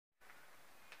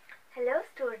Hello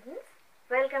students,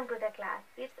 welcome to the class.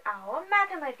 It's our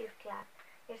mathematics class.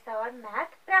 It's our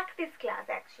math practice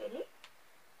class actually.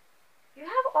 You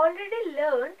have already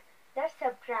learned that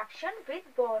subtraction with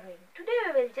borrowing. Today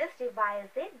we will just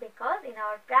revise it because in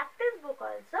our practice book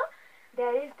also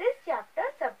there is this chapter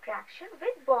subtraction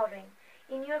with borrowing.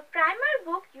 In your primer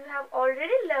book you have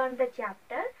already learned the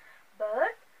chapter,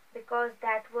 but because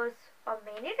that was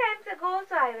many times ago,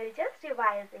 so I will just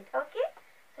revise it. Okay?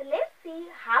 So let's see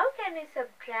how can we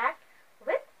subtract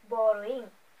with borrowing.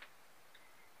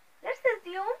 Let's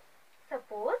assume,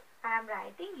 suppose I am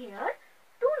writing here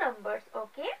two numbers,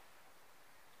 okay?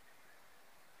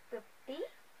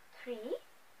 53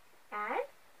 and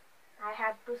I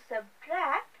have to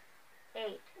subtract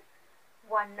 8.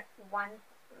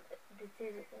 This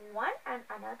is 1 and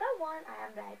another one I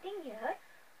am writing here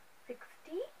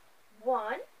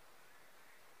 61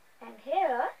 and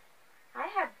here I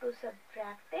have to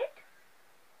subtract it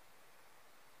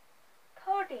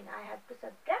 13. I have to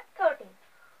subtract 13.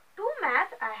 Two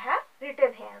maths I have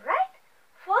written here, right?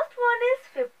 First one is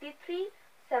 53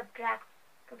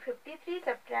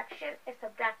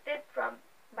 subtracted from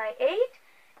by 8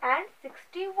 and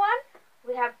 61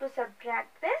 we have to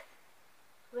subtract this.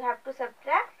 We have to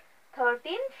subtract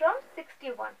 13 from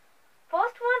 61.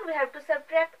 First one we have to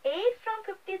subtract 8 from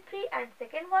 53 and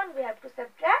second one we have to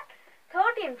subtract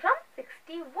 13 from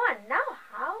 61. Now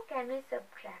how can we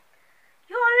subtract?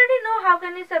 You already know how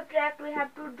can we subtract. We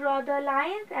have to draw the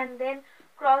lines and then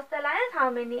cross the lines how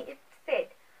many it said.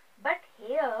 But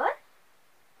here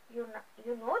you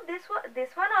know this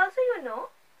one also you know.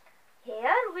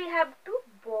 Here we have to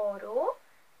borrow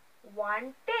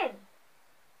 110.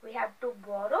 We have to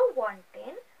borrow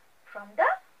 110 from the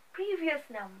previous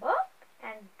number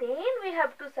and then we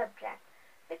have to subtract.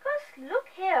 Because look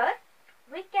here,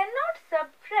 we cannot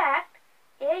subtract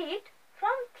 8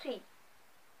 from 3.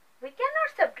 We cannot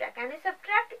subtract. Can we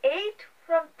subtract 8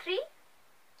 from 3?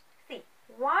 See,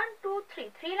 1, 2,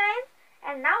 3. 3 lines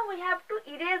and now we have to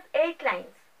erase 8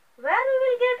 lines. Where we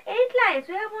will get 8 lines?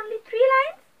 We have only 3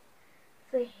 lines.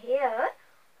 So here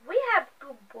we have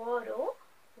to borrow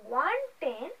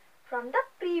 110 from the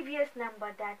previous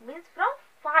number. That means from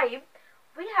 5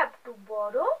 we have to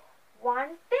borrow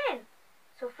 110.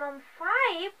 So from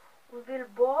 5 we will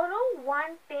borrow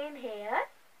 110 here.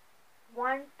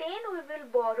 110 we will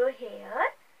borrow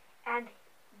here and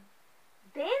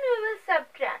then we will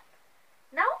subtract.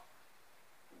 Now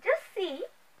just see,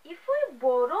 if we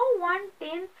borrow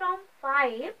 110 from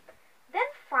 5, then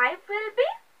 5 will be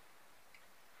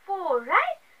 4,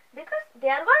 right? Because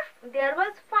there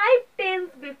was 5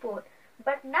 tens before,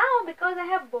 but now because I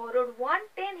have borrowed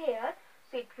 110 here,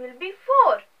 so it will be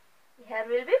 4. Here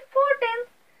will be 4 tens.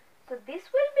 So this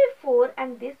will be 4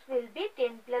 and this will be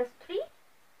 10 plus 3.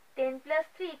 10 plus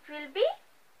 3 it will be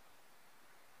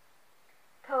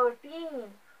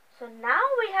 13. So now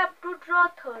we have to draw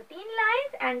 13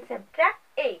 lines and subtract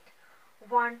 8.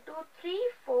 1, 2,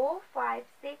 3, 4, 5,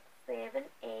 6, 7,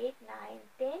 8, 9,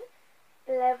 10,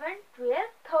 11, 12,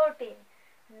 13.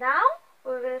 Now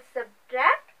we will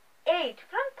subtract 8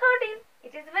 from 13.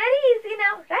 It is very easy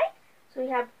now, right? So we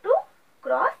have to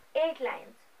cross 8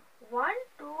 lines. 1,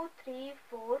 2, 3,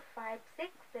 4, 5, 6,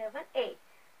 7, 8.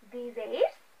 These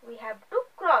 8s we have to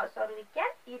cross or we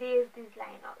can erase this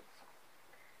line also.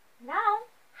 Now,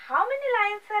 how many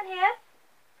lines are here?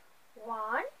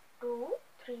 1, 2,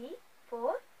 3,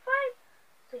 4, 5.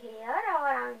 So here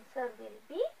our answer will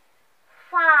be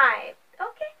 5.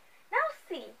 Okay. Now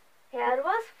see, here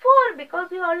was 4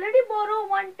 because we already borrowed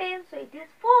 110, so it is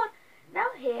 4. Now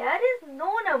here is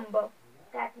no number.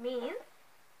 That means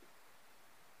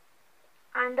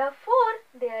under 4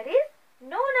 there is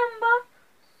no number.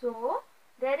 So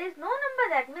there is no number,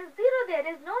 that means 0, there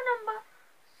is no number.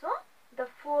 So the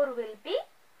 4 will be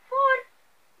 4.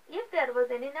 If there was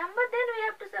any number, then we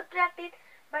have to subtract it.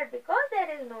 But because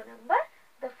there is no number,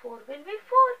 the 4 will be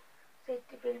 4. So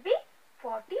it will be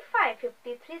 45.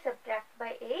 53 subtract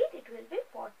by 8, it will be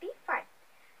 45.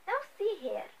 Now see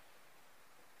here.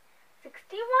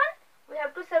 61, we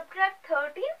have to subtract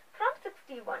 13 from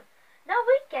 61. Now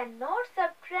we cannot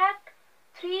subtract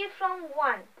 3 from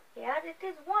 1. Here it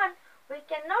is 1. We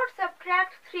cannot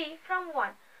subtract 3 from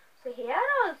 1. So here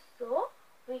also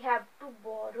we have to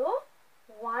borrow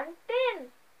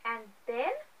 110 and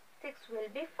then 6 will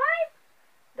be 5.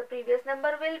 The previous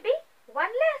number will be 1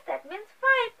 less, that means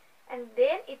 5. And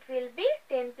then it will be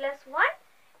 10 plus 1,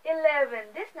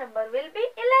 11. This number will be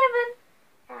 11.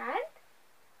 And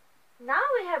now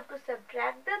we have to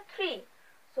subtract the 3.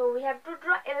 So we have to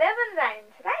draw 11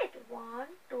 lines, right? 1,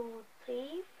 2,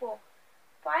 3, 4,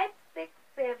 5, 6,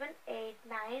 7, 8,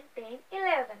 9, 10,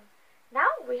 11. Now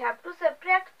we have to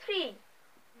subtract 3.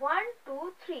 1,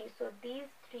 2, 3. So these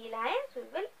 3 lines we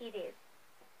will erase.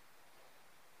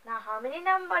 Now how many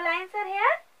number lines are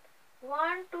here?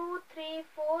 1, 2, 3,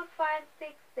 4, 5,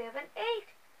 6, 7,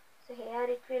 8. So here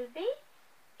it will be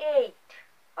 8.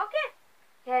 Okay.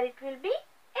 Here it will be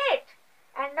 8.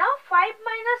 And now 5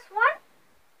 minus 1.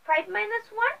 5 minus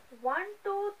 1. 1,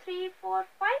 2, 3, 4,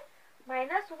 5.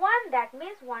 Minus 1. That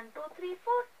means 1, 2, 3,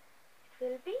 4. It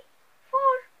will be 4.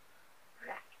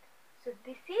 Right. So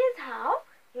this is how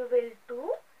you will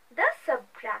do the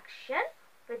subtraction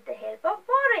with the help of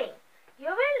borrowing.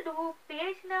 You will do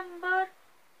page number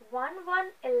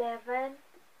 1111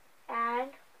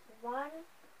 and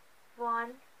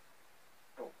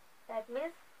 112. That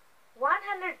means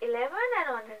 111 and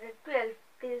 112.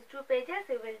 These two pages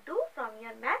you will do from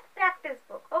your math practice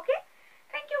book. Okay.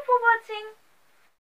 Thank you for watching.